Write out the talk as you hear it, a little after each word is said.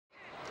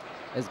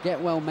As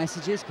get-well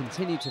messages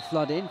continue to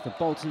flood in for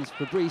Bolton's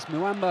Fabrice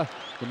Muamba,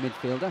 the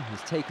midfielder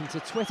has taken to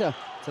Twitter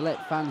to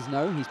let fans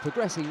know he's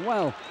progressing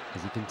well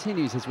as he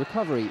continues his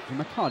recovery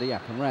from a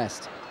cardiac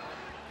arrest.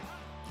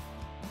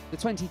 The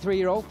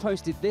 23-year-old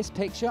posted this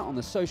picture on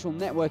the social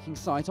networking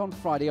site on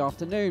Friday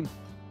afternoon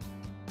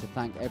to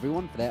thank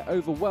everyone for their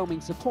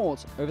overwhelming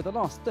support over the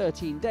last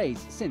 13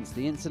 days since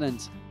the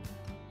incident.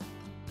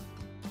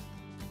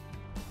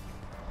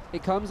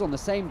 It comes on the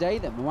same day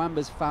that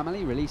Muamba's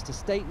family released a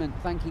statement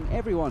thanking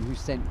everyone who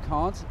sent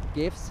cards,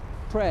 gifts,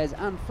 prayers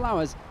and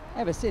flowers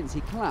ever since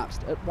he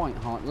collapsed at White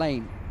Hart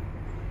Lane.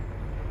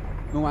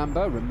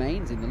 Muamba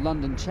remains in the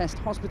London Chest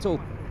Hospital,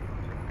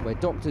 where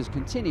doctors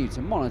continue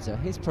to monitor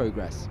his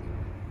progress.